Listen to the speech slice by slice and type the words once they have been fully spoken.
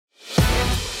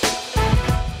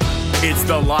It's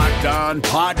the Locked On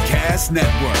Podcast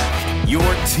Network, your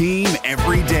team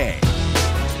every day.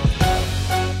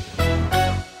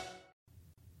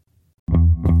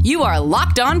 You are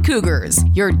Locked On Cougars,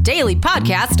 your daily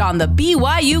podcast on the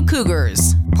BYU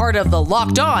Cougars, part of the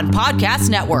Locked On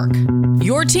Podcast Network,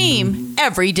 your team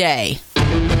every day.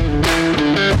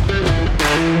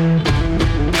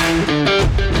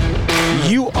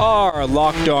 You are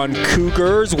Locked On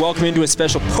Cougars. Welcome into a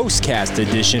special Postcast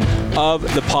edition of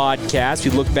the podcast.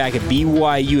 We look back at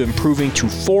BYU improving to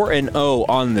 4-0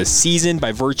 on the season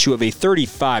by virtue of a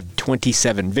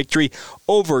 35-27 victory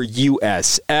over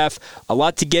USF. A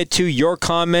lot to get to. Your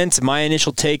comments, my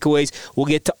initial takeaways. We'll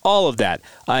get to all of that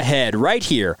ahead right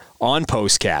here on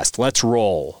Postcast. Let's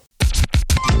roll.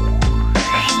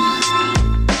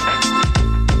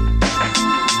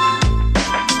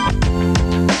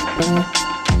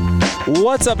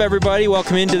 What's up, everybody?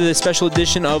 Welcome into the special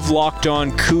edition of Locked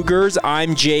On Cougars.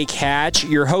 I'm Jake Hatch,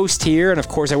 your host here, and of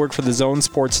course I work for the Zone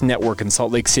Sports Network in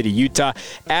Salt Lake City, Utah,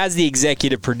 as the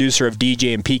executive producer of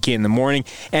DJ and PK in the Morning.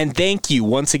 And thank you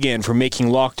once again for making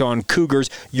Locked On Cougars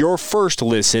your first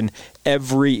listen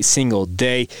every single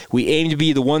day. We aim to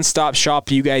be the one-stop shop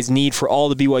you guys need for all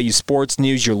the BYU sports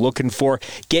news you're looking for,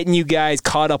 getting you guys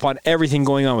caught up on everything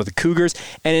going on with the Cougars.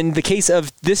 And in the case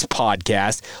of this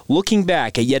podcast, looking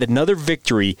back at yet another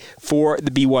victory for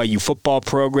the BYU football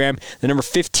program, the number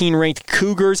 15 ranked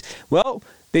Cougars. Well,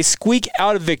 they squeak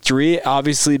out a victory.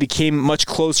 Obviously, it became much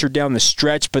closer down the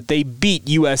stretch, but they beat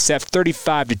USF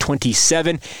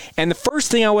 35-27. And the first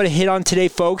thing I want to hit on today,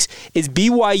 folks, is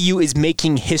BYU is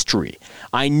making history.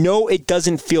 I know it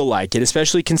doesn't feel like it,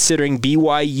 especially considering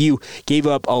BYU gave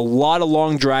up a lot of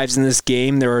long drives in this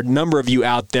game. There are a number of you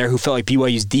out there who felt like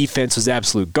BYU's defense was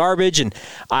absolute garbage, and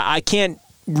I can't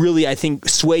really, I think,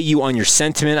 sway you on your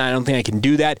sentiment. I don't think I can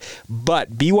do that.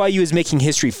 But BYU is making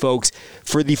history, folks.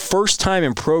 For the first time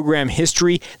in program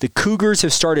history, the Cougars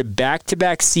have started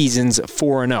back-to-back seasons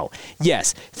 4-0.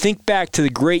 Yes, think back to the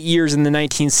great years in the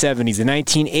 1970s, the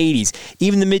 1980s,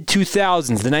 even the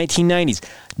mid-2000s, the 1990s.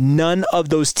 None of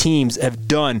those teams have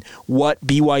done what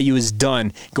BYU has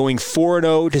done, going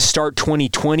 4-0 to start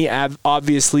 2020,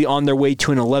 obviously on their way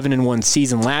to an 11-1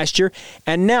 season last year,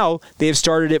 and now they have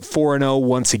started at 4-0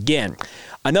 once again.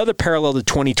 Another parallel to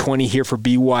 2020 here for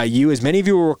BYU, as many of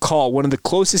you will recall, one of the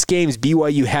closest games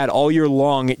BYU had all year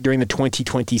long during the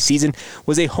 2020 season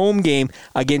was a home game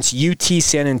against UT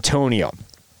San Antonio.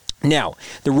 Now,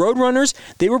 the Roadrunners,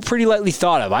 they were pretty lightly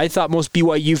thought of. I thought most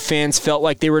BYU fans felt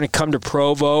like they were going to come to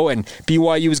Provo and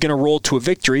BYU was going to roll to a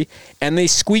victory, and they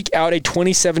squeak out a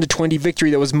 27-20 victory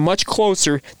that was much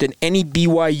closer than any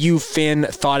BYU fan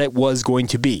thought it was going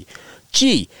to be.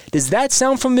 Gee, does that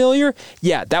sound familiar?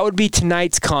 Yeah, that would be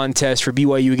tonight's contest for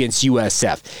BYU against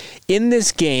USF. In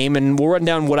this game, and we'll run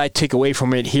down what I took away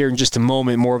from it here in just a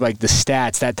moment, more of like the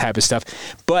stats, that type of stuff.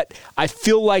 But I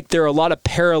feel like there are a lot of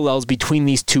parallels between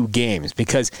these two games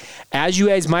because, as you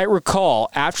guys might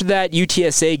recall, after that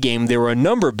UTSA game, there were a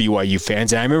number of BYU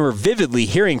fans, and I remember vividly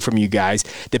hearing from you guys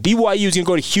that BYU was going to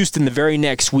go to Houston the very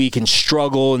next week and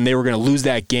struggle, and they were going to lose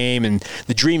that game, and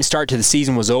the dream start to the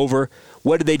season was over.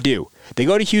 What did they do? They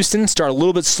go to Houston, start a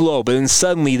little bit slow, but then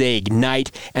suddenly they ignite,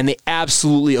 and they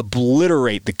absolutely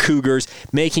obliterate the Cougars,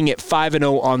 making it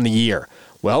 5-0 on the year.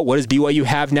 Well, what does BYU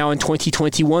have now in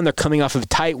 2021? They're coming off of a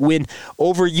tight win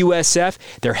over USF.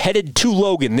 They're headed to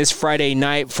Logan this Friday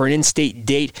night for an in-state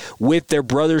date with their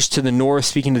brothers to the north,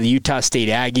 speaking to the Utah State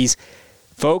Aggies.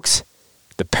 Folks,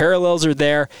 the parallels are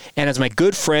there, and as my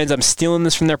good friends, I'm stealing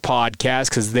this from their podcast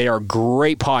because they are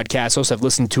great podcast hosts. I've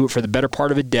listened to it for the better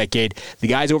part of a decade. The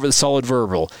guys over at the Solid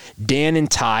Verbal, Dan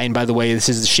and Ty, and by the way, this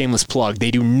is a shameless plug.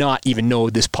 They do not even know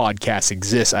this podcast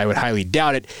exists. I would highly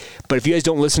doubt it, but if you guys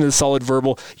don't listen to the Solid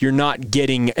Verbal, you're not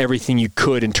getting everything you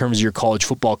could in terms of your college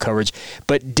football coverage.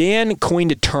 But Dan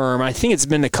coined a term, I think it's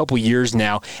been a couple years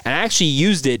now, and I actually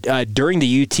used it during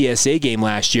the UTSA game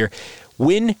last year.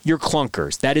 Win your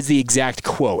clunkers. That is the exact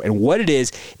quote. And what it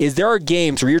is there are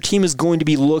games where your team is going to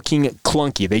be looking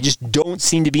clunky. They just don't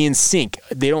seem to be in sync.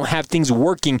 They don't have things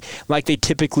working like they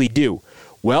typically do.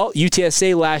 Well,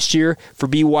 UTSA last year for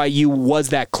BYU was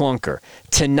that clunker.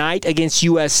 Tonight against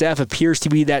USF appears to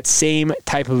be that same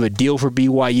type of a deal for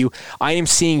BYU. I am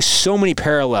seeing so many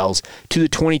parallels to the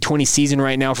 2020 season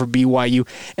right now for BYU,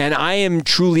 and I am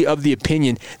truly of the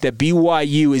opinion that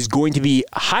BYU is going to be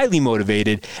highly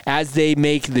motivated as they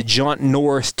make the jaunt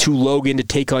north to Logan to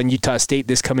take on Utah State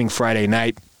this coming Friday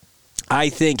night. I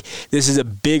think this is a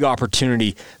big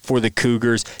opportunity for the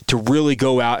Cougars to really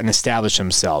go out and establish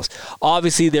themselves.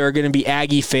 Obviously, there are going to be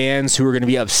Aggie fans who are going to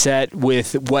be upset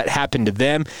with what happened to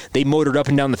them. They motored up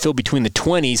and down the field between the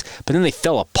 20s, but then they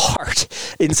fell apart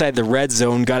inside the red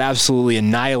zone, got absolutely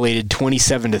annihilated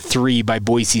 27-3 by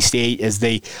Boise State as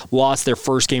they lost their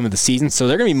first game of the season. So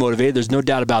they're going to be motivated. There's no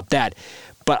doubt about that.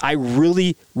 But I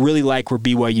really, really like where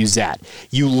BYU's at.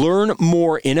 You learn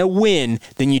more in a win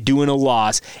than you do in a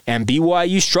loss, and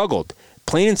BYU struggled.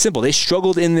 Plain and simple, they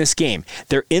struggled in this game.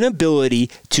 Their inability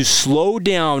to slow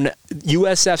down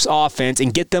USF's offense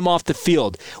and get them off the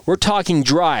field. We're talking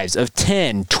drives of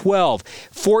 10, 12,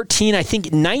 14, I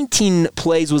think 19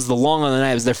 plays was the long on the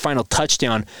night. It was their final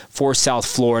touchdown for South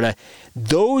Florida.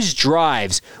 Those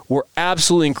drives were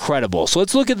absolutely incredible. So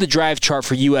let's look at the drive chart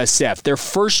for USF. Their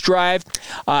first drive,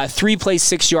 3 plays,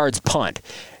 6 yards, punt.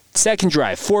 Second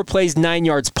drive, 4 plays, 9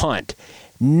 yards, punt.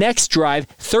 Next drive,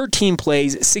 13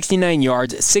 plays, 69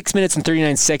 yards, 6 minutes and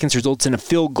 39 seconds results in a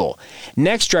field goal.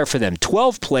 Next drive for them,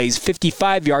 12 plays,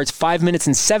 55 yards, 5 minutes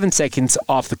and 7 seconds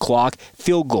off the clock,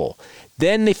 field goal.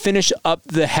 Then they finish up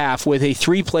the half with a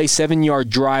 3-play, 7-yard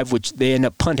drive, which they end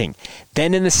up punting.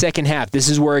 Then in the second half, this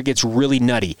is where it gets really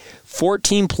nutty.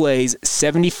 14 plays,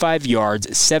 75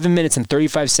 yards, 7 minutes and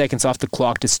 35 seconds off the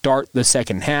clock to start the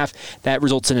second half. That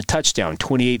results in a touchdown.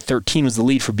 28-13 was the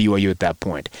lead for BYU at that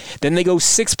point. Then they go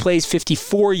 6 plays,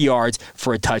 54 yards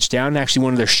for a touchdown, actually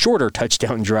one of their shorter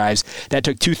touchdown drives. That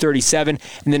took 2:37.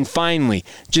 And then finally,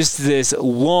 just this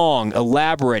long,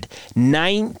 elaborate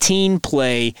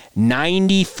 19-play,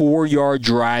 94-yard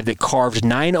drive that carved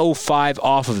 9:05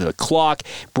 off of the clock,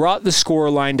 brought the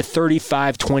scoreline to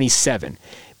 35-27.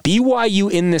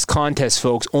 BYU in this contest,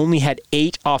 folks, only had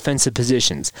 8 offensive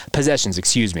possessions.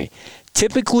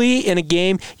 Typically, in a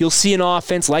game, you'll see an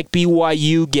offense like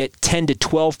BYU get 10 to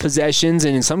 12 possessions,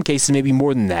 and in some cases, maybe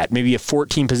more than that, maybe a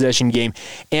 14-possession game.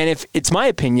 And if it's my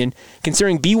opinion,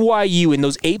 considering BYU in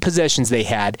those 8 possessions they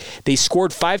had, they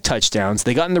scored 5 touchdowns.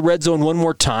 They got in the red zone one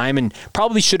more time and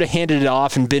probably should have handed it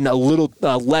off and been a little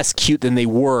less cute than they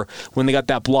were when they got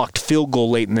that blocked field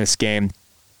goal late in this game.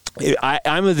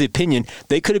 I'm of the opinion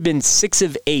they could have been 6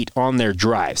 of 8 on their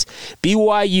drives.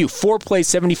 BYU, 4 plays,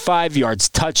 75 yards,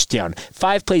 touchdown.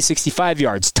 5 plays, 65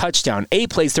 yards, touchdown. 8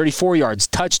 plays, 34 yards,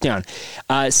 touchdown.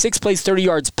 6 plays, 30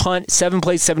 yards, punt. 7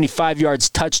 plays, 75 yards,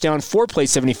 touchdown. 4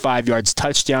 plays, 75 yards,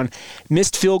 touchdown.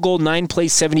 Missed field goal, 9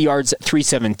 plays, 70 yards,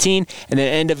 3:17. And then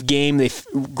end of game, they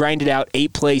grinded out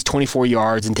 8 plays, 24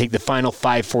 yards, and take the final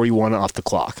 5:41 off the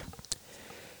clock.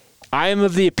 I am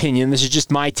of the opinion, this is just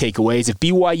my takeaways, if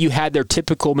BYU had their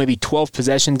typical maybe 12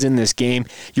 possessions in this game,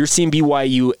 you're seeing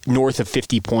BYU north of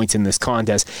 50 points in this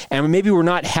contest. And maybe we're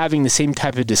not having the same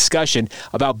type of discussion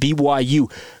about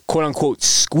BYU, quote-unquote,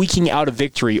 squeaking out a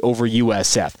victory over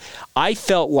USF. I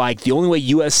felt like the only way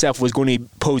USF was going to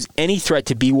pose any threat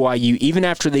to BYU, even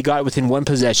after they got within 1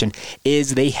 possession,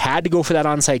 is they had to go for that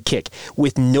onside kick.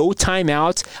 With no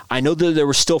timeouts, I know that there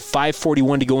was still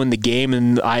 5:41 to go in the game,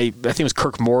 and I think it was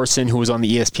Kirk Morrison who was on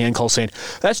the ESPN call saying,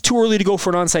 that's too early to go for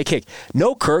an onside kick.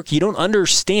 No, Kirk, you don't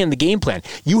understand the game plan.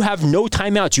 You have no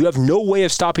timeouts. You have no way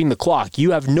of stopping the clock. You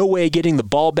have no way of getting the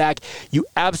ball back. You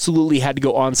absolutely had to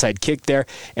go onside kick there.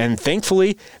 And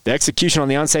thankfully, the execution on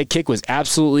the onside kick was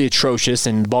absolutely atrocious,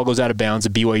 and the ball goes out of bounds,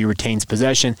 and BYU retains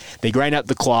possession. They grind out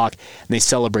the clock, and they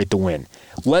celebrate the win.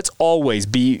 Let's always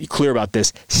be clear about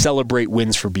this. Celebrate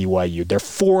wins for BYU. They're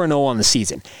 4-0 on the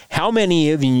season. How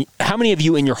many of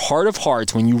you in your heart of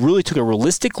hearts, when you really took a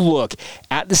realistic look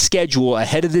at the schedule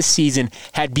ahead of this season,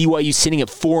 had BYU sitting at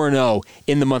 4-0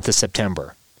 in the month of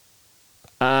September?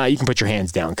 You can put your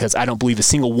hands down, because I don't believe a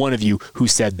single one of you who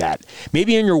said that.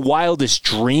 Maybe in your wildest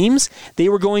dreams they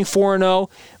were going 4-0,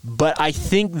 but I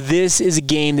think this is a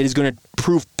game that is going to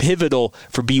prove pivotal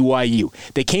for BYU.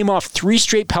 They came off 3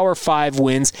 straight Power 5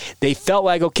 wins. They felt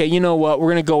like, okay, you know what,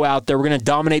 we're going to go out there, we're going to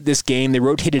dominate this game. They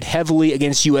rotated heavily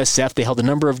against USF. They held a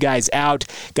number of guys out,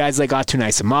 guys like Atun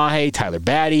Isamahe, Tyler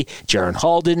Batty, Jaron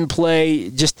Hall didn't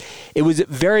play. It was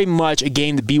very much a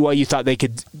game that BYU thought they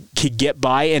could get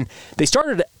by, and they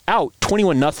started out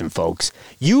 21-0, folks.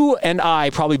 You and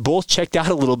I probably both checked out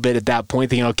a little bit at that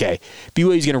point, thinking, okay,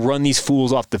 BYU's going to run these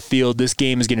fools off the field. This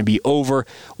game is going to be over.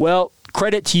 Well,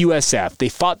 credit to USF. They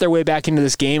fought their way back into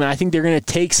this game, and I think they're going to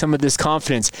take some of this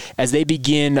confidence as they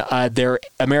begin their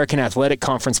American Athletic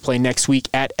Conference play next week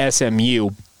at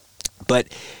SMU. But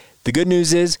the good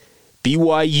news is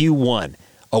BYU won.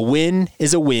 A win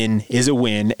is a win is a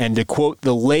win. And to quote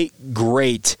the late,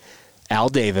 great Al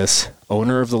Davis,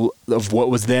 owner of what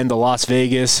was then the Las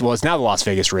Vegas, well, it's now the Las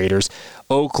Vegas Raiders,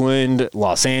 Oakland,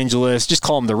 Los Angeles, just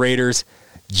call them the Raiders.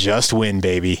 Just win,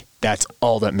 baby. That's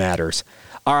all that matters.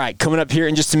 All right, coming up here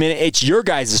in just a minute, it's your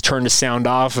guys' turn to sound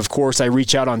off. Of course, I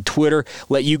reach out on Twitter,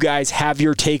 let you guys have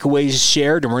your takeaways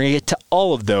shared, and we're going to get to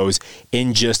all of those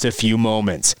in just a few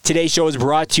moments. Today's show is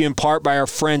brought to you in part by our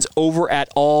friends over at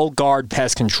All Guard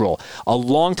Pest Control, a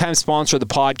longtime sponsor of the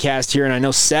podcast here. And I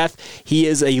know Seth, he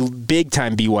is a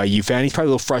big-time BYU fan. He's probably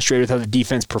a little frustrated with how the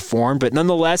defense performed, but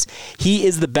nonetheless, he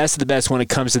is the best of the best when it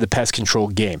comes to the pest control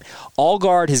game. All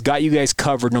Guard has got you guys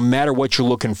covered no matter what you're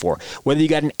looking for. Whether you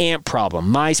got an ant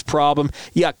problem, mice problem,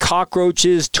 you got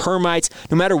cockroaches, termites,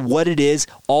 no matter what it is,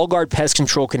 All Guard Pest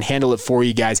Control can handle it for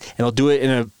you guys, and they'll do it in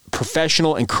a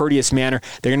professional and courteous manner.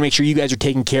 They're going to make sure you guys are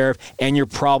taken care of and your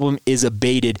problem is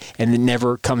abated and it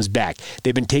never comes back.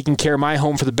 They've been taking care of my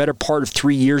home for the better part of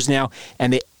 3 years now,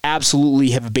 and they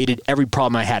absolutely have abated every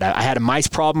problem I had. I had a mice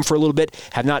problem for a little bit,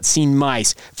 have not seen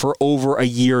mice for over a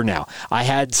year now. I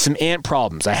had some ant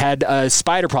problems. I had a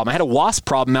spider problem. I had a wasp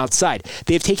problem outside.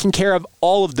 They've taken care of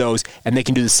all of those, and they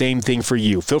can do the same thing for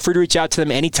you. Feel free to reach out to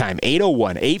them anytime.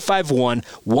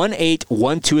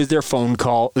 801-851-1812 is their phone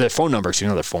number.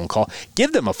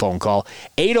 Give them a phone call.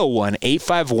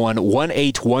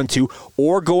 801-851-1812,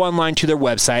 or go online to their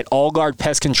website,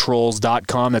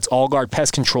 allguardpestcontrols.com. That's All Guard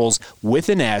Pest Controls with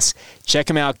an S. Check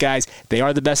them out, guys. They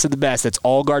are the best of the best. That's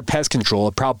All Guard Pest Control,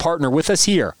 a proud partner with us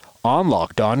here on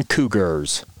Locked On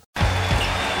Cougars.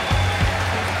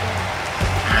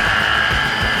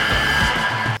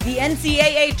 The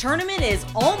NCAA tournament is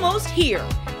almost here,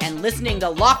 and listening to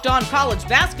Locked On College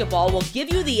Basketball will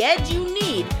give you the edge you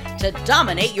need to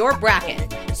dominate your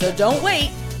bracket. So don't wait.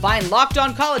 Find Locked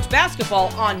On College Basketball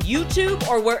on YouTube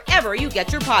or wherever you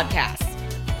get your podcasts.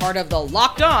 Part of the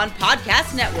Locked On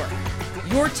Podcast Network.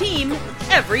 Your team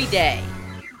every day.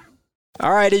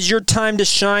 All right, it's your time to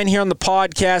shine here on the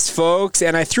podcast, folks.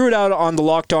 And I threw it out on the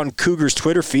Locked On Cougars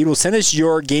Twitter feed. Well, send us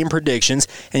your game predictions,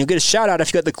 and you'll get a shout-out if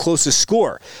you got the closest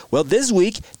score. Well, this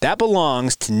week, that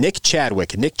belongs to Nick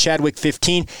Chadwick. Nick Chadwick,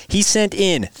 15. He sent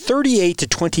in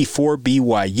 38-24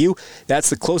 BYU.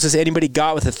 That's the closest anybody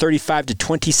got with a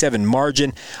 35-27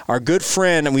 margin. Our good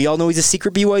friend, and we all know he's a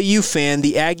secret BYU fan,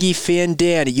 the Aggie fan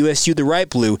Dan at USU, the Right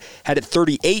Blue, had it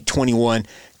 38-21.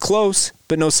 Close,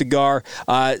 but no cigar.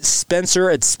 Spencer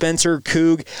at Spencer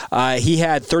Coug, he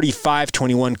had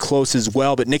 35-21, close as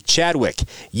well. But Nick Chadwick,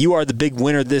 you are the big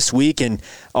winner this week, and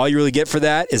all you really get for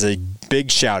that is a big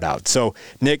shout-out. So,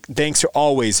 Nick, thanks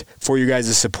always for your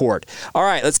guys' support. All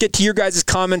right, let's get to your guys'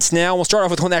 comments now. We'll start off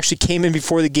with one that actually came in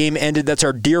before the game ended. That's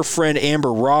our dear friend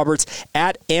Amber Roberts,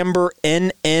 at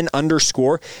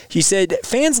AmberNN_. She said,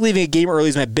 fans leaving a game early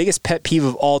is my biggest pet peeve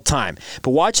of all time. But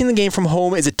watching the game from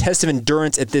home is a test of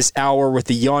endurance at this hour with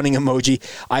the yawning emoji.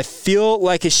 I feel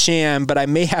like a sham, but I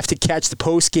may have to catch the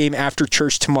post-game after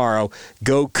church tomorrow.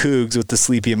 Go Cougs with the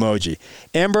sleepy emoji.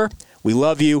 Amber, we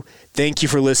love you. Thank you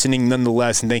for listening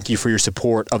nonetheless, and thank you for your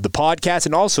support of the podcast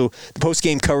and also the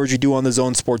post-game coverage you do on the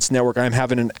Zone Sports Network. I'm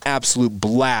having an absolute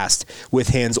blast with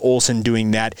Hans Olsen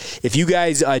doing that. If you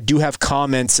guys do have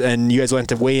comments and you guys want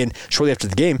to weigh in shortly after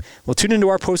the game, well, tune into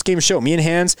our post-game show. Me and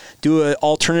Hans do an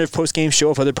alternative post-game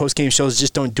show if other post-game shows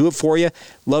just don't do it for you.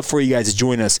 Love for you guys to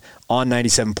join us on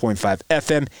 97.5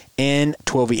 FM and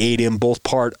 1280 AM, both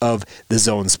part of the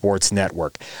Zone Sports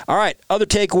Network. All right, other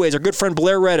takeaways. Our good friend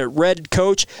Blair Red at Red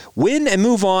Coach. Win and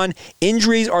move on.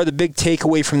 Injuries are the big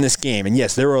takeaway from this game. And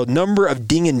yes, there are a number of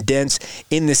ding and dents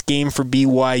in this game for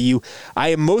BYU. I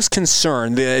am most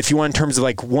concerned, if you want in terms of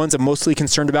like ones I'm mostly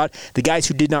concerned about, the guys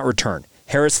who did not return.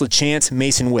 Harris LaChance,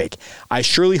 Mason Wake. I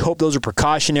surely hope those are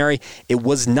precautionary. It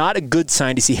was not a good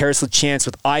sign to see Harris LaChance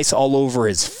with ice all over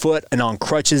his foot and on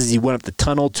crutches as he went up the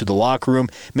tunnel to the locker room.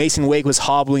 Mason Wake was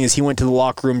hobbling as he went to the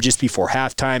locker room just before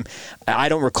halftime. I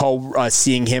don't recall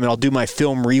seeing him, and I'll do my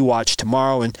film rewatch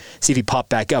tomorrow and see if he popped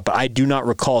back up, but I do not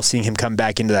recall seeing him come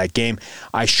back into that game.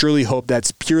 I surely hope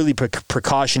that's purely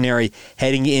precautionary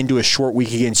heading into a short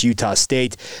week against Utah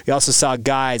State. We also saw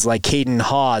guys like Caden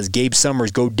Hawes, Gabe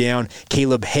Summers go down,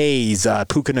 Caleb Hayes,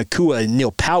 Puka Nakua, and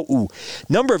Neil Pau'u.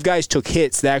 Number of guys took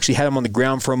hits that actually had him on the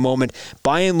ground for a moment.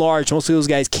 By and large, most of those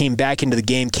guys came back into the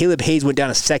game. Caleb Hayes went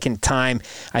down a second time.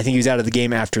 I think he was out of the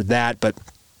game after that, but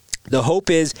the hope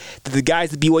is that the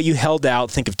guys that BYU held out,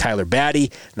 think of Tyler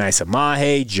Batty, Nisa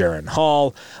Mahe, Jaron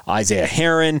Hall, Isaiah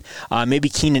Herron, maybe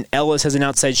Keenan Ellis has an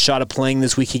outside shot at playing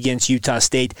this week against Utah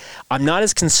State. I'm not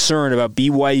as concerned about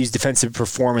BYU's defensive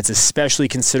performance, especially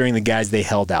considering the guys they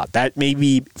held out. That may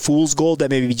be fool's gold.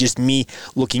 That may be just me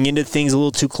looking into things a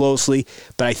little too closely,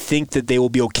 but I think that they will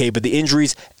be okay. But the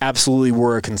injuries absolutely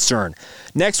were a concern.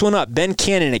 Next one up, Ben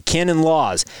Cannon at Cannon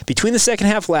Laws. Between the second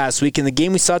half last week and the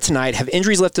game we saw tonight, have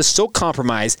injuries left us so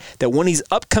compromised that one of these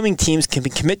upcoming teams can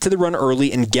commit to the run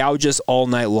early and gouge us all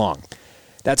night long?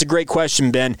 That's a great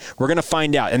question, Ben. We're going to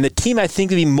find out. And the team I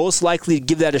think would be most likely to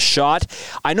give that a shot,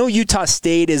 I know Utah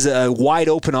State is a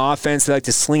wide-open offense. They like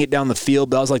to sling it down the field,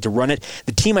 but I also like to run it.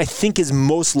 The team I think is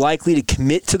most likely to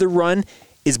commit to the run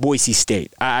is Boise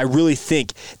State. I really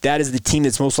think that is the team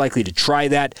that's most likely to try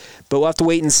that, but we'll have to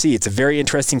wait and see. It's a very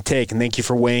interesting take, and thank you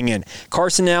for weighing in.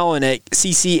 Carson Allen at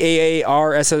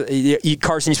CCAARS.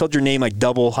 Carson, you spelled your name like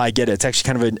double. I get it. It's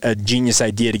actually kind of a genius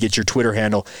idea to get your Twitter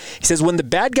handle. He says, when the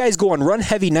bad guys go on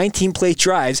run-heavy 19-play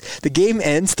drives, the game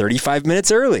ends 35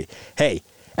 minutes early. Hey,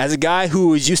 as a guy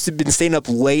who has used to been staying up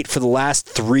late for the last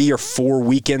 3 or 4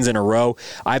 weekends in a row,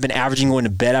 I've been averaging going to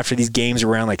bed after these games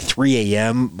around like 3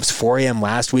 a.m. It was 4 a.m.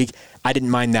 last week. I didn't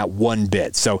mind that one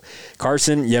bit. So,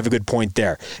 Carson, you have a good point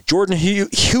there. Jordan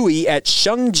Huey at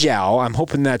Shengjiao. I'm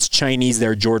hoping that's Chinese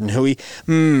there, Jordan Huey.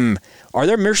 Are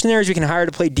there mercenaries we can hire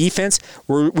to play defense?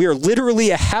 We are literally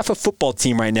a half a football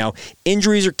team right now.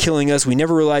 Injuries are killing us. We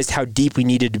never realized how deep we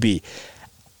needed to be.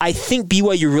 I think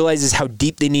BYU realizes how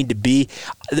deep they need to be.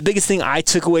 The biggest thing I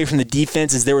took away from the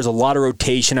defense is there was a lot of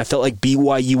rotation. I felt like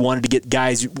BYU wanted to get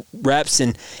guys reps,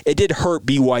 and it did hurt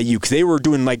BYU because they were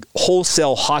doing like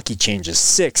wholesale hockey changes.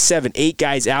 6, 7, 8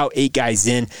 guys out, 8 guys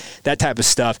in, that type of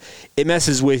stuff. It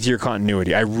messes with your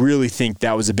continuity. I really think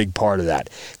that was a big part of that.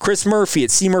 Chris Murphy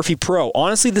at C Murphy Pro.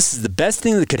 Honestly, this is the best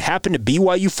thing that could happen to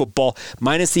BYU football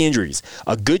minus the injuries.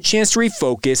 A good chance to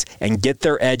refocus and get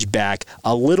their edge back.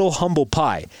 A little humble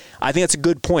pie. I think that's a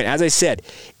good point. As I said,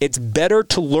 it's better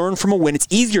to learn from a win. It's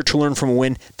easier to learn from a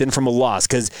win than from a loss.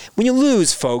 Because when you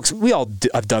lose, folks, we all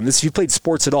have done this. If you played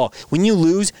sports at all, when you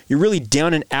lose, you're really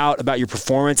down and out about your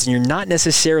performance, and you're not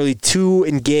necessarily too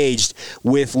engaged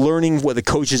with learning what the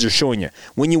coaches are showing you.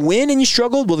 When you win and you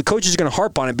struggle, well, the coaches are going to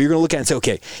harp on it, but you're going to look at it and say,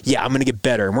 okay, yeah, I'm going to get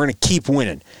better, and we're going to keep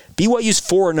winning. BYU's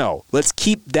 4-0. Let's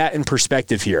keep that in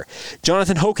perspective here.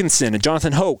 Jonathan Hokanson and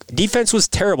Jonathan Hoke. Defense was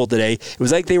terrible today. It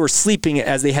was like they were sleeping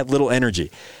as they had little energy.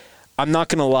 I'm not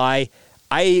going to lie.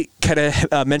 I kind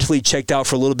of mentally checked out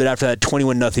for a little bit after that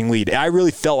 21-0 lead. I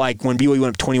really felt like when BYU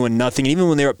went up 21-0, and even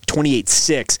when they were up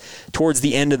 28-6 towards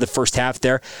the end of the first half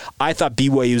there, I thought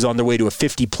BYU was on their way to a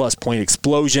 50-plus point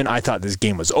explosion. I thought this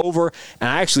game was over, and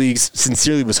I actually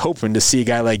sincerely was hoping to see a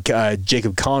guy like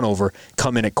Jacob Conover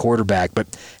come in at quarterback. But,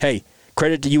 hey,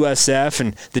 credit to USF,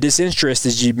 and the disinterest,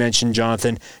 as you mentioned,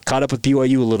 Jonathan, caught up with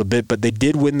BYU a little bit, but they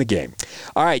did win the game.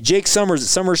 All right, Jake Summers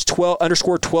at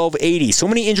Summers_1280. So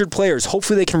many injured players.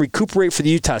 Hopefully they can recuperate for the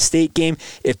Utah State game.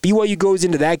 If BYU goes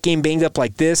into that game banged up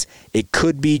like this, it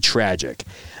could be tragic.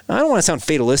 I don't want to sound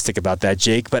fatalistic about that,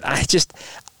 Jake, but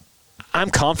I'm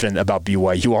confident about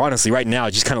BYU, honestly. Right now,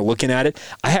 just kind of looking at it,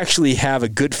 I actually have a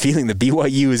good feeling that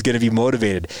BYU is going to be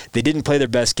motivated. They didn't play their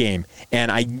best game, and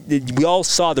we all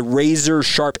saw the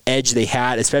razor-sharp edge they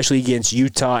had, especially against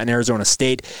Utah and Arizona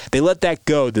State. They let that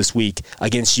go this week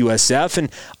against USF, and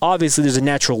obviously there's a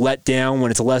natural letdown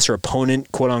when it's a lesser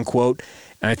opponent, quote-unquote.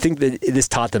 And I think that this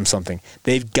taught them something.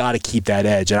 They've got to keep that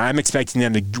edge. And I'm expecting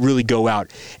them to really go out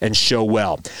and show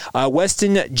well.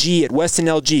 Weston G at Weston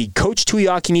LG. Coach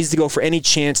Tuiaki needs to go for any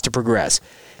chance to progress.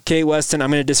 Okay, Weston,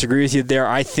 I'm going to disagree with you there.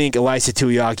 I think Elisa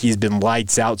Tuiaki has been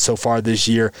lights out so far this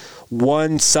year.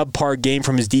 One subpar game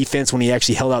from his defense when he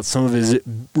actually held out some of his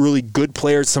really good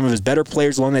players, some of his better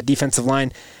players along that defensive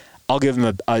line. I'll give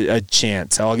him a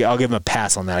chance. I'll give him a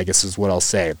pass on that, I guess is what I'll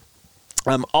say.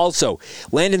 Also,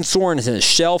 Landon Sorensen,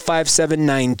 Shell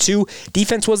 5792.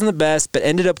 Defense wasn't the best, but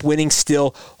ended up winning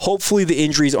still. Hopefully the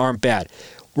injuries aren't bad.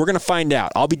 We're going to find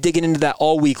out. I'll be digging into that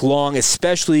all week long,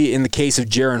 especially in the case of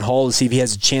Jaron Hall to see if he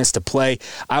has a chance to play.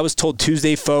 I was told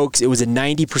Tuesday, folks, it was a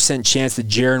 90% chance that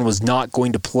Jaron was not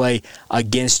going to play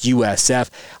against USF.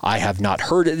 I have not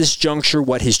heard at this juncture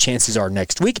what his chances are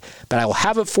next week, but I will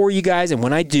have it for you guys, and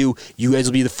when I do, you guys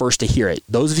will be the first to hear it.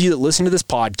 Those of you that listen to this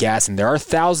podcast, and there are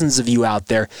thousands of you out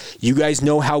there, you guys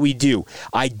know how we do.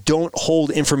 I don't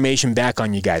hold information back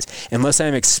on you guys. Unless I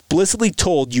am explicitly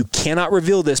told you cannot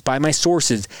reveal this by my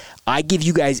sources, I give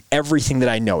you guys everything that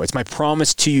I know. It's my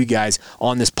promise to you guys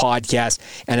on this podcast,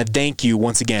 and a thank you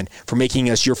once again for making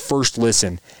us your first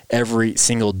listen every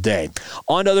single day.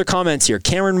 On to other comments here.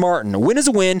 Cameron Martin, a win is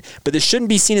a win, but this shouldn't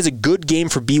be seen as a good game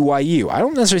for BYU. I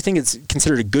don't necessarily think it's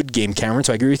considered a good game, Cameron,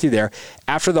 so I agree with you there.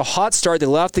 After the hot start, they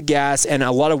let off the gas, and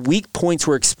a lot of weak points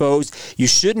were exposed. You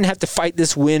shouldn't have to fight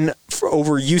this win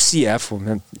over UCF.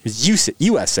 Well, it's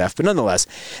USF, but nonetheless,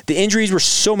 the injuries were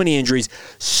so many injuries,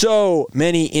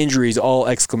 all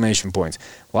exclamation points.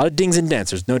 A lot of dings and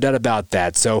dents. There's no doubt about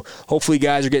that. So hopefully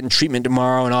guys are getting treatment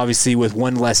tomorrow, and obviously with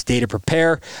one less day to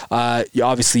prepare, you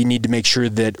obviously need to make sure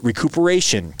that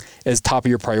recuperation is top of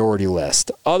your priority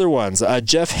list. Other ones,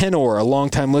 Jeff Henor, a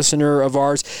longtime listener of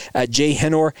ours at J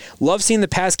Henor, love seeing the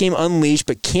pass game unleashed,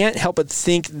 but can't help but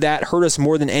think that hurt us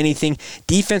more than anything.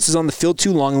 Defense was on the field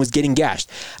too long and was getting gashed.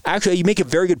 Actually, you make a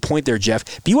very good point there, Jeff.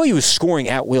 BYU was scoring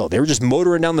at will. They were just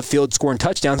motoring down the field, scoring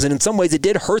touchdowns, and in some ways it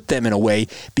did hurt them in a way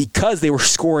because they were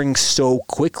scoring so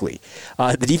quickly.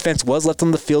 The defense was left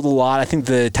on the field a lot. I think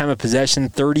the time of possession,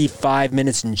 35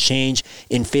 minutes and change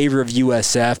in favor of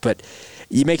USF, but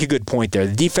you make a good point there.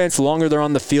 The defense, the longer they're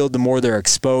on the field, the more they're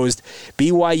exposed.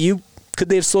 BYU, could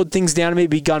they have slowed things down and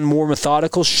maybe gotten more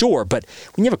methodical? Sure, but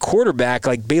when you have a quarterback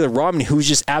like Baylor Romney who's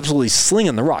just absolutely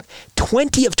slinging the rock,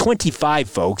 20 of 25,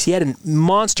 folks. He had a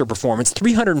monster performance,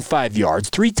 305 yards,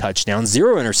 3 touchdowns,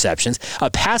 0 interceptions,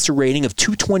 a passer rating of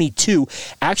 222.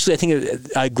 Actually, I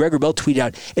think Greg Wrubell tweeted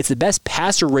out, it's the best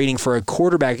passer rating for a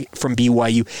quarterback from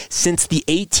BYU since the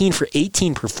 18 for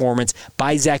 18 performance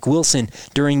by Zach Wilson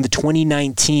during the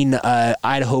 2019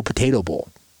 Idaho Potato Bowl.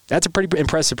 That's a pretty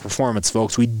impressive performance,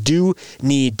 folks. We do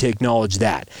need to acknowledge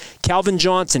that. Calvin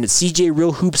Johnson at CJ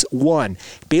Real Hoops 1.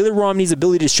 Baylor Romney's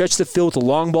ability to stretch the field with a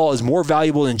long ball is more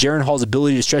valuable than Jaron Hall's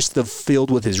ability to stretch the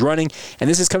field with his running. And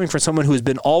this is coming from someone who has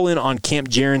been all in on Camp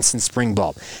Jaron since spring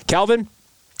ball. Calvin,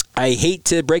 I hate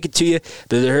to break it to you,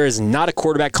 but there is not a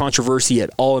quarterback controversy at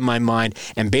all in my mind,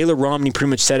 and Baylor Romney pretty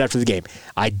much said after the game,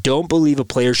 I don't believe a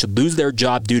player should lose their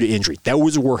job due to injury.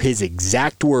 Those were his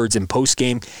exact words in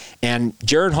postgame, and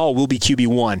Jaron Hall will be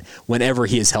QB1 whenever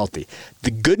he is healthy.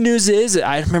 The good news is,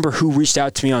 I remember who reached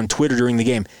out to me on Twitter during the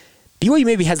game, BYU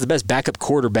maybe has the best backup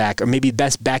quarterback or maybe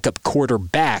best backup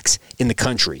quarterbacks in the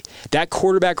country. That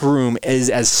quarterback room is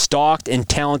as stocked and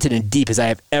talented and deep as I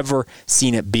have ever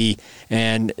seen it be,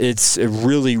 and it's a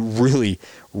really, really,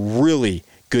 really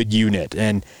good unit.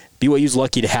 And BYU's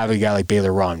lucky to have a guy like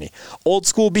Baylor Romney. Old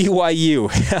school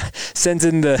BYU sends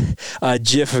in the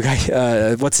GIF of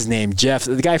guy, what's his name? Jeff,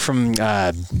 the guy from...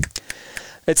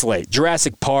 It's late.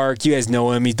 Jurassic Park, you guys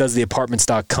know him. He does the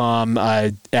apartments.com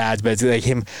ads, but it's like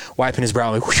him wiping his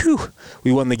brow like, whew,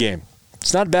 we won the game.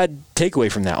 It's not a bad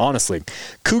takeaway from that, honestly.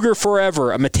 Cougar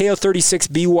forever, a Mateo 36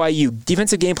 BYU.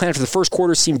 Defensive game plan for the first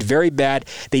quarter seemed very bad.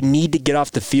 They need to get off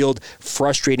the field.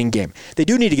 Frustrating game. They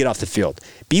do need to get off the field.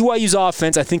 BYU's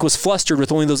offense, I think, was flustered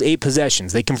with only those 8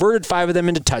 possessions. They converted 5 of them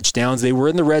into touchdowns. They were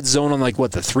in the red zone on, the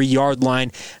 3-yard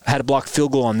line. Had a blocked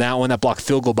field goal on that one. That blocked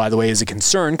field goal, by the way, is a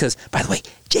concern because, by the way,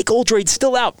 Jake Oldroyd's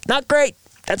still out. Not great.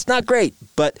 That's not great.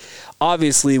 But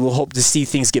obviously, we'll hope to see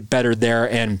things get better there,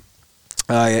 and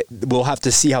we'll have to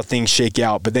see how things shake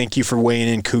out, but thank you for weighing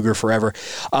in, Cougar forever.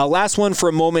 Last one for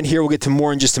a moment here. We'll get to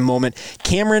more in just a moment.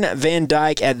 Cameron Van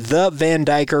Dyke at the Van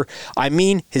Dyker. I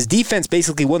mean, his defense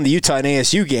basically won the Utah and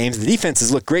ASU games. The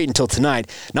defenses looked great until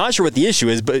tonight. Not sure what the issue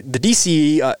is, but the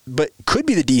DC, but could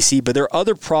be the DC, but there are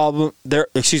other problems.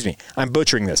 Excuse me, I'm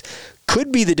butchering this.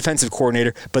 Could be the defensive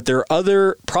coordinator, but there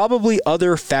are probably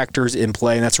other factors in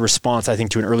play, and that's a response, I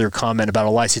think, to an earlier comment about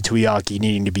Elisa Tuiaki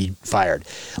needing to be fired.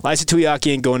 Elisa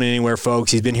Tuiaki ain't going anywhere,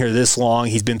 folks. He's been here this long.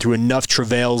 He's been through enough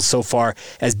travails so far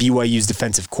as BYU's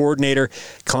defensive coordinator.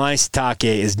 Kalani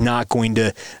Sitake is not going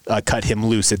to cut him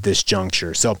loose at this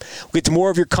juncture. So we'll get to more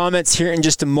of your comments here in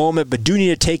just a moment, but do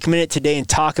need to take a minute today and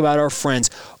talk about our friends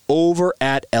over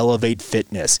at Elevate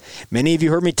Fitness. Many of you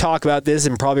heard me talk about this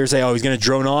and probably say, oh, he's going to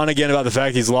drone on again about the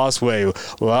fact he's lost weight.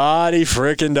 Lottie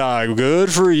frickin' dog.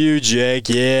 Good for you, Jake.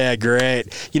 Yeah,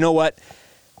 great. You know what?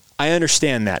 I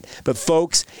understand that. But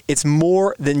folks, it's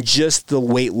more than just the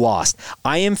weight loss.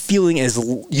 I am feeling as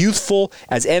youthful,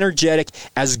 as energetic,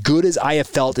 as good as I have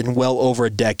felt in well over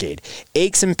a decade.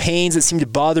 Aches and pains that seemed to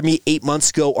bother me 8 months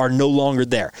ago are no longer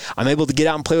there. I'm able to get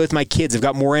out and play with my kids. I've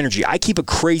got more energy. I keep a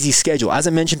crazy schedule. As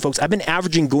I mentioned, folks, I've been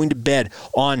averaging going to bed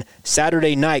on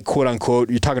Saturday night, quote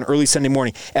unquote, you're talking early Sunday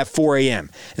morning, at 4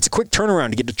 a.m. It's a quick turnaround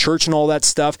to get to church and all that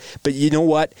stuff. But you know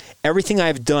what? Everything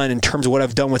I've done in terms of what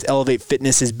I've done with Elevate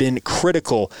Fitness has been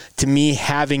critical to me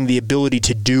having the ability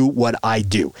to do what I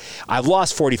do. I've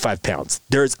lost 45 pounds.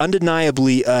 There's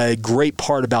undeniably a great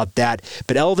part about that,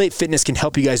 but Elevate Fitness can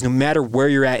help you guys no matter where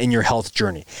you're at in your health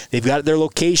journey. They've got their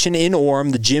location in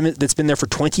Orem, the gym that's been there for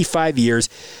 25 years.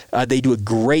 They do a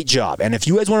great job. And if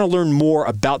you guys want to learn more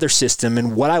about their system,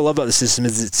 and what I love about the system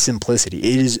is its simplicity.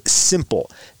 It is simple.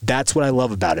 That's what I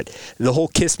love about it. The whole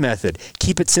KISS method.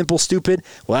 Keep it simple, stupid.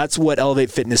 Well, that's what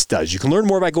Elevate Fitness does. You can learn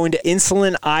more by going to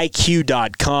insulinio.com.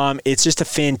 InsulinIQ.com. It's just a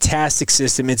fantastic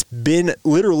system. It's been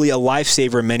literally a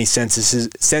lifesaver in many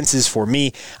senses for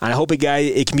me, and I hope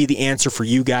it can be the answer for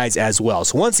you guys as well.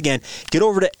 So once again, get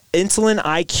over to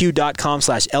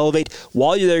InsulinIQ.com/elevate.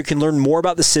 While you're there, you can learn more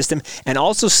about the system and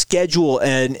also schedule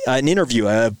an interview,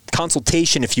 a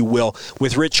consultation, if you will,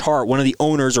 with Rich Hart, one of the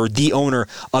owners or the owner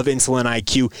of Insulin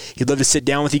IQ. He'd love to sit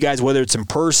down with you guys, whether it's in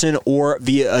person or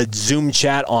via a Zoom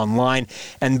chat online.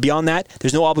 And beyond that,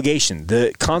 there's no obligation.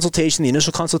 The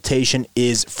initial consultation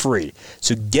is free.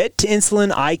 So get to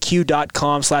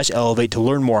InsulinIQ.com/elevate to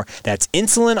learn more. That's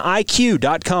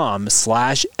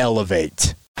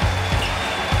InsulinIQ.com/elevate.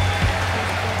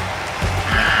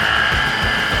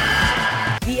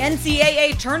 The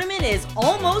NCAA tournament is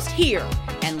almost here,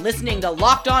 and listening to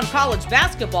Locked On College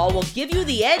Basketball will give you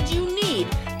the edge you need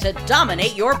to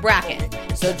dominate your bracket.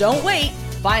 So don't wait.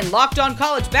 Find Locked On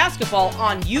College Basketball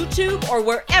on YouTube or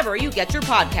wherever you get your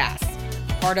podcasts.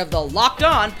 Part of the Locked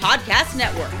On Podcast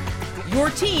Network. Your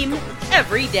team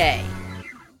every day.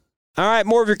 All right,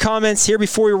 more of your comments here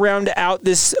before we round out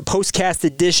this postcast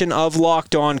edition of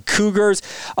Locked On Cougars.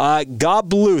 God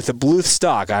Bluth, a Bluth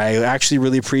stock. I actually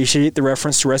really appreciate the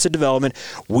reference to Arrested Development.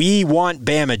 We want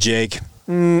Bama, Jake.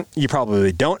 You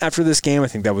probably don't after this game. I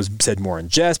think that was said more in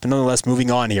jest, but nonetheless,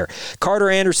 moving on here. Carter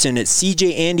Anderson at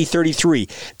CJ Andy 33.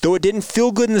 Though it didn't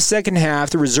feel good in the second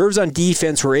half, the reserves on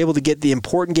defense were able to get the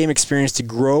important game experience to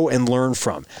grow and learn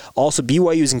from. Also,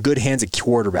 BYU is in good hands at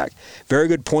quarterback. Very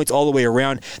good points all the way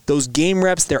around. Those game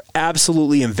reps, they're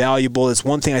absolutely invaluable. It's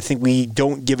one thing I think we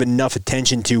don't give enough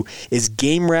attention to is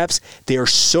game reps. They are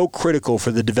so critical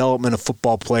for the development of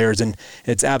football players, and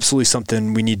it's absolutely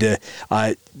something we need to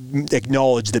acknowledge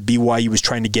that BYU was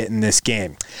trying to get in this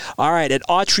game. All right, at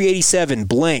Autry 87,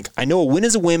 blank. I know a win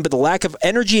is a win, but the lack of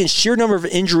energy and sheer number of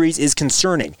injuries is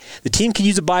concerning. The team could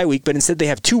use a bye week, but instead they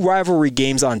have 2 rivalry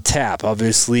games on tap.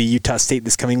 Obviously, Utah State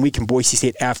this coming week and Boise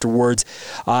State afterwards.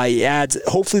 He adds,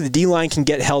 hopefully the D-line can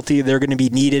get healthy. They're going to be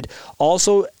needed.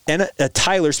 Also,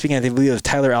 Tyler, speaking I believe of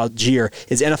Tyler Algier,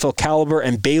 is NFL caliber,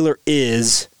 and Baylor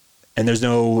is... And there's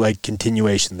no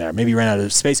continuation there. Maybe he ran out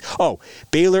of space. Oh,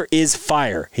 Baylor is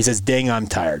fire. He says, dang, I'm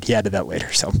tired. He added that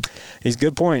later. So he's a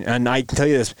good point. And I can tell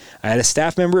you this. I had a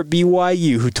staff member at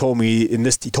BYU who told me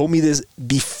this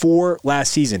before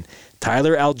last season.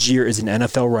 Tyler Algier is an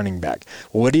NFL running back.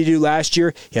 Well, what did he do last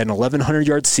year? He had an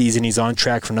 1,100-yard season. He's on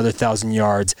track for another 1,000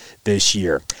 yards this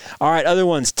year. All right, other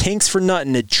ones. Tanks for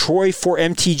nothing at Troy for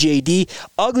MTJD.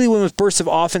 Ugly win with bursts of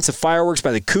offensive fireworks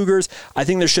by the Cougars. I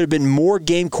think there should have been more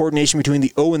game coordination between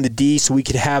the O and the D so we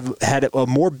could have had a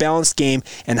more balanced game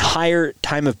and higher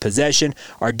time of possession.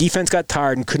 Our defense got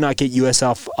tired and could not get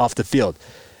USF off the field.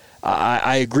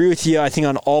 I agree with you, I think,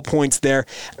 on all points there.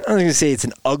 I'm not going to say it's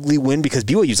an ugly win because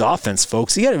BYU's offense,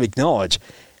 folks, you got to acknowledge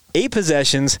 8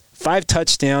 possessions, 5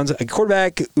 touchdowns, a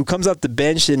quarterback who comes off the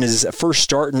bench in his first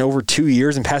start in over 2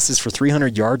 years and passes for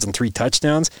 300 yards and 3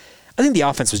 touchdowns. I think the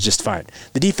offense was just fine.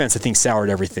 The defense, I think, soured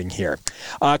everything here.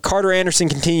 Carter Anderson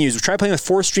continues. We try playing with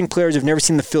 4-string players who've never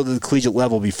seen the field at the collegiate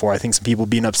level before. I think some people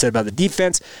being upset about the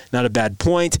defense. Not a bad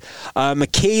point.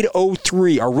 McCade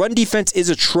 03. Our run defense is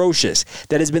atrocious.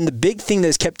 That has been the big thing that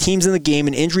has kept teams in the game,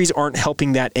 and injuries aren't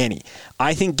helping that any.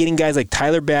 I think getting guys like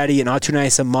Tyler Batty and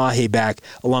Atunaisa Mahe back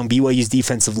along BYU's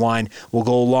defensive line will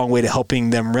go a long way to helping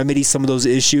them remedy some of those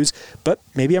issues, but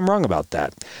maybe I'm wrong about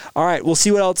that. All right, we'll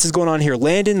see what else is going on here.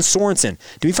 Landon Sorensen.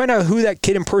 Did we find out who that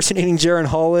kid impersonating Jaron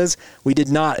Hall is? We did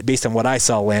not, based on what I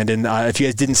saw, Landon. If you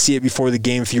guys didn't see it before the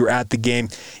game, if you were at the game,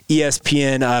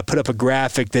 ESPN put up a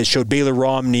graphic that showed Baylor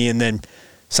Romney and then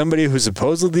somebody who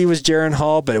supposedly was Jaron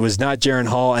Hall, but it was not Jaron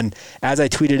Hall. And as I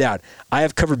tweeted out, I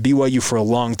have covered BYU for a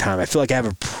long time. I feel like I have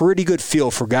a pretty good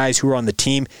feel for guys who are on the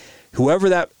team. Whoever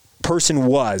that person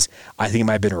was, I think it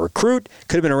might have been a recruit,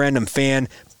 could have been a random fan,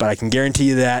 but I can guarantee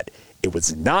you that it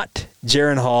was not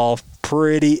Jaron Hall.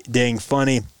 Pretty dang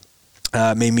funny.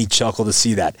 Made me chuckle to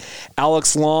see that.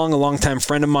 Alex Long, a longtime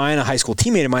friend of mine, a high school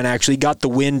teammate of mine actually, got the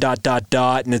win, ...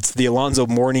 And it's the Alonzo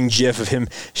Mourning gif of him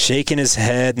shaking his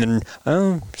head and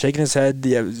shaking his head,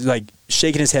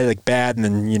 shaking his head like bad, and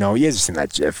then, you guys have seen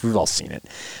that gif. We've all seen it.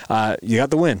 You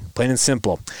got the win, plain and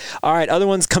simple. All right, other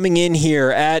ones coming in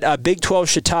here at Big 12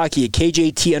 Shiitake at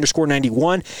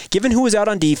KJT_91. Given who was out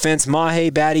on defense,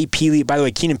 Mahe, Batty, Peely, by the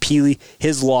way, Keenan Peely,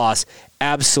 his loss,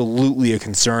 absolutely a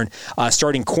concern.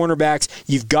 Starting cornerbacks,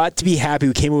 you've got to be happy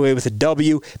we came away with a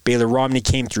W. Baylor Romney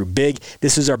came through big.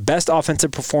 This is our best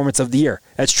offensive performance of the year.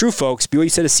 That's true, folks. BYU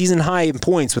set a season high in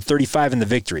points with 35 in the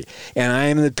victory. And I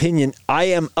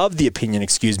am of the opinion,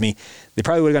 They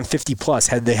probably would have gone 50 plus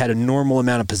had they had a normal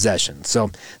amount of possession.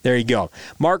 So there you go.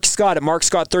 Mark Scott at Mark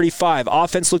Scott 35.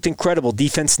 Offense looked incredible.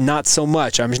 Defense not so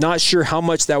much. I'm not sure how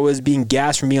much that was being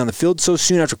gassed from being on the field so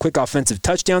soon after quick offensive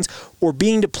touchdowns or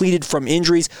being depleted from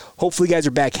injuries. Hopefully guys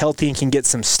are back healthy and can get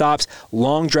some stops.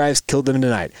 Long drives killed them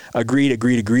tonight.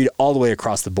 Agreed, all the way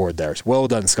across the board there. Well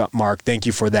done, Scott Mark. Thank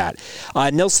you for that.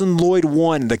 Nelson Lloyd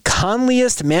 1, the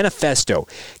Conleyist Manifesto.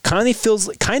 Conley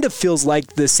kind of feels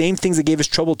like the same things that gave us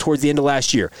trouble towards the end of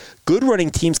last year. Good running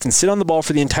teams can sit on the ball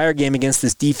for the entire game against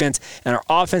this defense, and our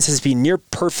offense has been near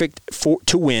perfect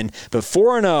to win, but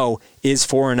 4-0 is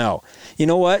 4-0. You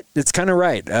know what? That's kind of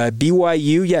right.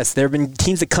 BYU, yes, there have been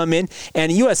teams that come in,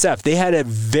 and USF, they had a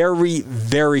very,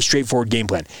 very straightforward game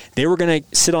plan. They were going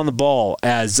to sit on the ball,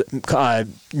 as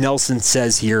Nelson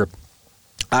says here.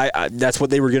 That's what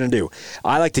they were going to do.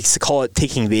 I like to call it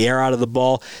taking the air out of the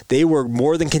ball. They were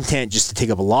more than content just to take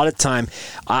up a lot of time.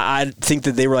 I think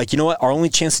that they were like, you know what? Our only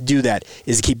chance to do that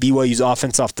is to keep BYU's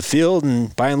offense off the field,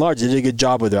 and by and large, they did a good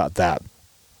job about that.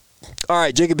 All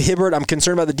right, Jacob Hibbert, I'm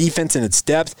concerned about the defense and its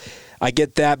depth. I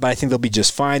get that, but I think they'll be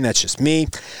just fine. That's just me.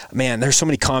 Man, there's so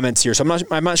many comments here, so I'm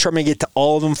not sure I'm going to get to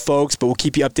all of them, folks, but we'll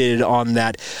keep you updated on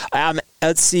that.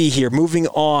 Let's see here. Moving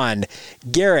on.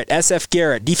 Garrett, SF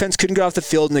Garrett. Defense couldn't get off the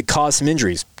field and it caused some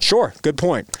injuries. Sure, good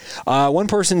point. One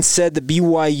person said the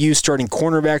BYU starting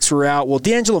cornerbacks were out. Well,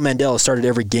 D'Angelo Mandela started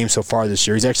every game so far this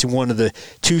year. He's actually one of the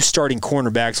two starting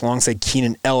cornerbacks alongside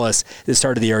Keenan Ellis that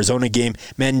started the Arizona game.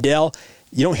 Mandel,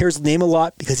 you don't hear his name a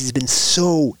lot because he's been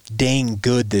so dang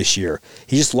good this year.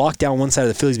 He just locked down one side of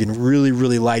the field. He's been really,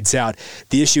 really lights out.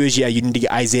 The issue is, you need to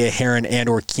get Isaiah Heron and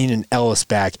or Keenan Ellis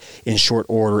back in short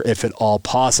order, if at all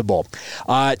possible.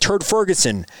 Turd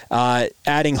Ferguson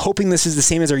adding, hoping this is the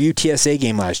same as our UTSA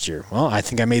game last year. Well, I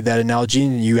think I made that analogy,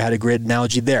 and you had a great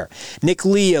analogy there. Nick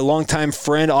Lee, a longtime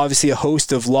friend, obviously a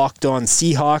host of Locked On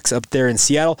Seahawks up there in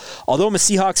Seattle. Although I'm a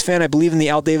Seahawks fan, I believe in the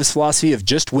Al Davis philosophy of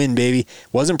just win, baby.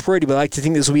 Wasn't pretty, but I like to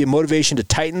think this will be a motivation to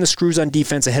tighten the screws on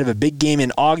defense ahead of a big game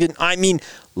in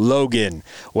Logan.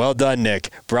 Well done, Nick.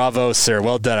 Bravo, sir.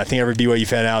 Well done. I think every BYU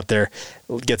fan out there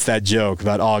gets that joke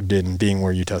about Ogden being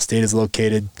where Utah State is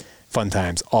located. Fun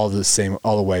times, all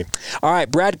the way. All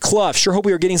right, Brad Clough. Sure hope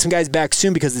we are getting some guys back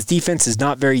soon because this defense is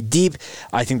not very deep.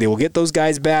 I think they will get those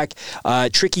guys back.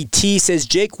 Tricky T says,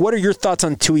 Jake, what are your thoughts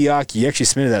on Tuiaki? You actually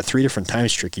submitted that 3 different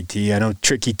times, Tricky T. I know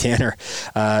Tricky Tanner.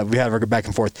 We have our back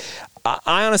and forth.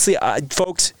 I honestly,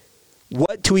 folks,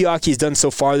 what Tuiaki has done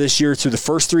so far this year through the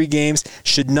first 3 games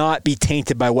should not be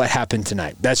tainted by what happened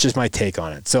tonight. That's just my take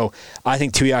on it. So I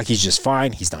think Tuiaki's just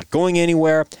fine. He's not going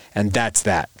anywhere, and that's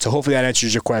that. So hopefully that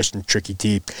answers your question, Tricky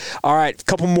T. All right, a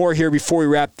couple more here before we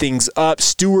wrap things up.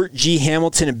 Stuart G.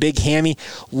 Hamilton and Big Hammy.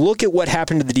 Look at what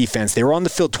happened to the defense. They were on the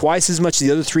field twice as much as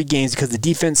the other 3 games because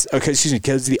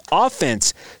the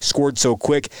offense scored so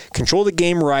quick, controlled the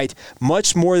game right,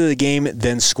 much more of the game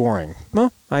than scoring.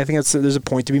 Well, I think there's a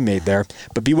point to be made there.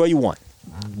 But BYU won.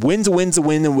 Win's a win's a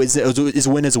win, and is a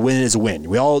win is a win is a win.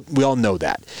 We all know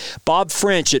that. Bob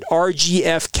French at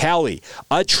RGF Cali.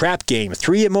 A trap game.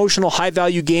 3 emotional,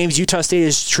 high-value games. Utah State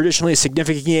is traditionally a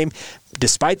significant game.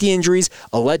 Despite the injuries,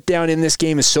 a letdown in this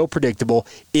game is so predictable.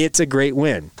 It's a great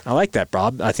win. I like that,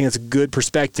 Bob. I think that's a good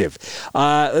perspective.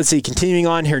 Let's see. Continuing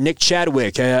on here, Nick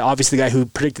Chadwick, obviously the guy who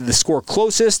predicted the score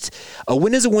closest. A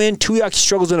win is a win. Tuiaki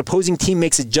struggles when opposing team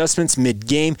makes adjustments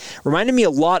mid-game. Reminded me a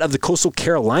lot of the Coastal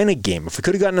Carolina game. If we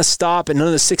could have gotten a stop and none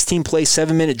of the 16-play,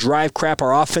 7-minute drive crap,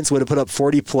 our offense would have put up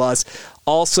 40+.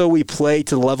 Also, we play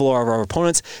to the level of our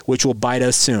opponents, which will bite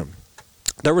us soon.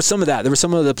 There was some of that. There was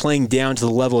some of the playing down to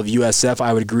the level of USF.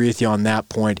 I would agree with you on that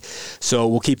point. So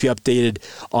we'll keep you updated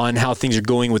on how things are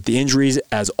going with the injuries,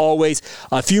 as always.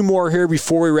 A few more here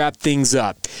before we wrap things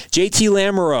up. JT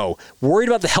Lamoureux, worried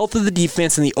about the health of the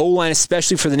defense and the O-line,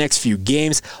 especially for the next few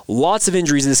games. Lots of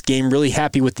injuries this game. Really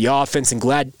happy with the offense and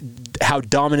glad how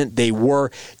dominant they were.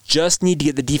 Just need to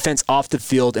get the defense off the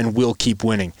field and we'll keep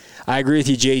winning. I agree with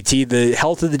you, JT. The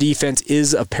health of the defense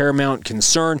is a paramount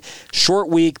concern. Short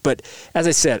week, but as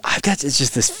I said, it's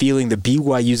just this feeling that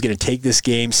BYU is going to take this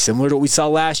game similar to what we saw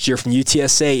last year from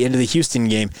UTSA into the Houston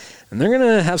game. And they're going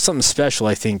to have something special,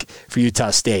 I think, for Utah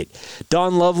State.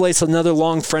 Don Lovelace, another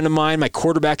long friend of mine, my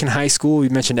quarterback in high school. We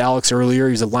mentioned Alex earlier.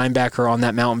 He was a linebacker on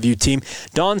that Mountain View team.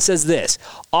 Don says this,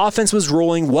 offense was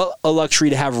rolling. What a luxury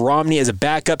to have Romney as a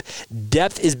backup.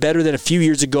 Depth is better than a few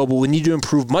years ago, but we need to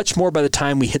improve much more by the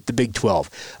time we hit the Big 12.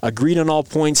 Agreed on all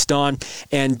points, Don.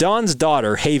 And Don's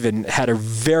daughter, Haven, had a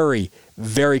very,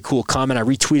 very cool comment. I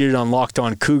retweeted it on Locked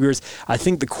On Cougars. I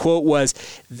think the quote was,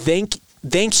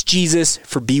 Thanks, Jesus,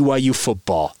 for BYU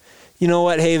football. You know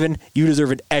what, Haven? You deserve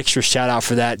an extra shout-out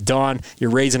for that. Don, you're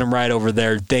raising them right over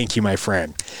there. Thank you, my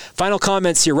friend. Final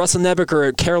comments here. Russell Nebeker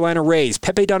at Carolina Rays.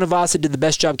 Pepe Tanuvasa did the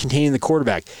best job containing the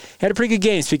quarterback. He had a pretty good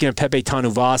game, speaking of Pepe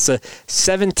Tanuvasa.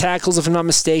 7 tackles, if I'm not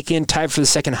mistaken, tied for the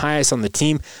second highest on the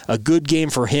team. A good game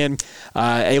for him,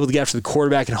 able to get after the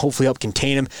quarterback and hopefully help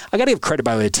contain him. I got to give credit,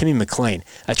 by the way, to Timmy McClain.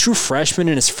 A true freshman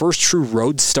in his first true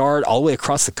road start all the way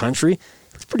across the country.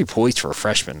 It's pretty poised for a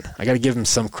freshman. I got to give him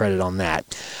some credit on that.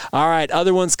 All right,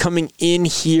 other ones coming in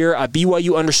here.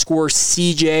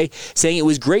 BYU_CJ saying it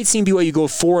was great seeing BYU go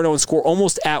 4-0 and score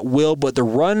almost at will, but the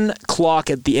run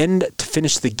clock at the end to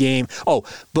finish the game.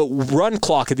 Run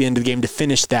clock at the end of the game to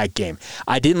finish that game.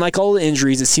 I didn't like all the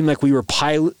injuries. It seemed like we were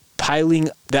piling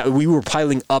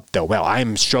up, though. Well,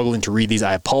 I'm struggling to read these.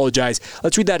 I apologize.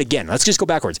 Let's read that again. Let's just go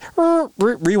backwards.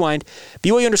 Rewind.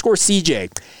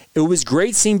 BYU_CJ. It was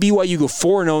great seeing BYU go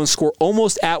 4-0 and score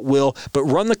almost at will, but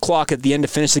run the clock at the end to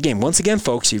finish the game. Once again,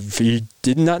 folks, if you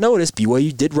did not notice,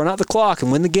 BYU did run out the clock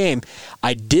and win the game.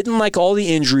 I didn't like all the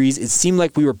injuries. It seemed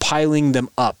like we were piling them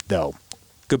up, though.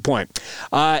 Good point.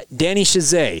 Danny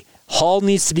Chazet. Hall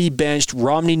needs to be benched.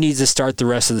 Romney needs to start the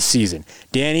rest of the season.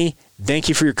 Danny, thank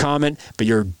you for your comment, but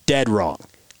you're dead wrong.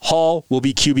 Hall will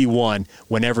be QB1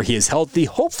 whenever he is healthy,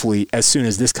 hopefully as soon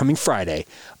as this coming Friday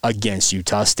against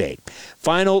Utah State.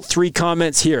 Final 3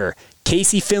 comments here.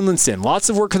 Casey Finlinson, lots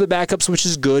of work for the backups, which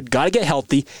is good. Got to get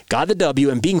healthy, got the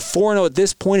W, and being 4-0 at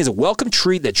this point is a welcome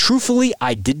treat that truthfully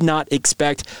I did not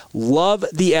expect. Love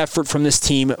the effort from this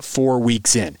team 4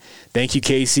 weeks in. Thank you,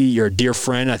 Casey. You're a dear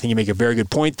friend. I think you make a very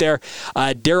good point there.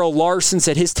 Daryl Larson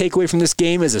said his takeaway from this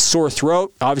game is a sore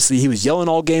throat. Obviously, he was yelling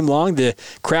all game long. The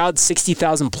crowd,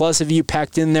 60,000 plus of you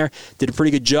packed in there, did a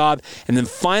pretty good job. And then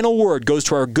final word goes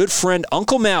to our good friend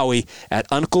Uncle Maui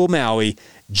at Uncle Maui.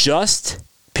 Just,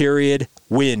 period,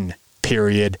 win,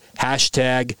 period.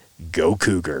 Hashtag Go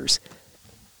Cougars.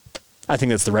 I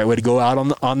think that's the right way to go out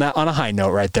on a high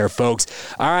note right there, folks.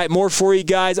 All right, more for you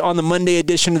guys on the Monday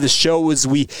edition of the show as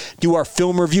we do our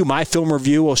film review, my film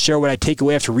review. We'll share what I take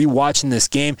away after rewatching this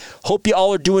game. Hope you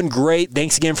all are doing great.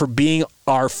 Thanks again for being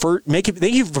our first. Thank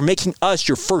you for making us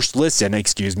your first listen.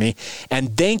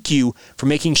 And thank you for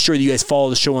making sure that you guys follow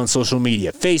the show on social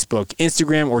media, Facebook,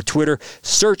 Instagram, or Twitter.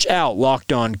 Search out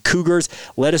Locked On Cougars.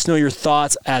 Let us know your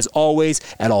thoughts as always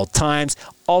at all times.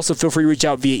 Also, feel free to reach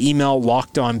out via email.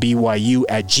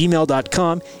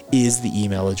 LockedOnBYU@gmail.com is the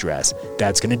email address.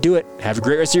 That's going to do it. Have a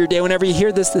great rest of your day whenever you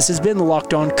hear this. This has been the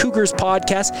Locked On Cougars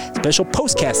podcast, special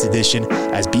Postcast edition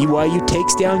as BYU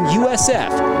takes down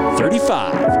USF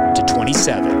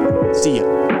 35-27. See ya.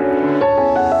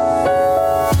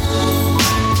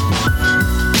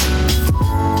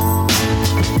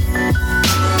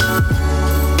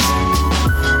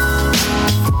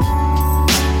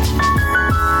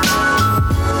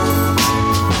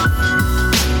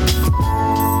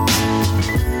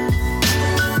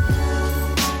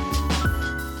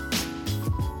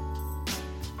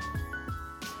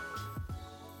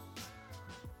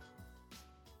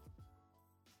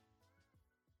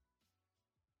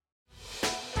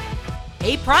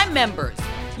 Hey, Prime members,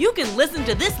 you can listen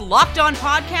to this Locked On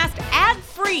podcast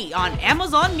ad-free on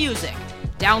Amazon Music.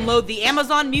 Download the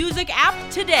Amazon Music app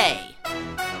today.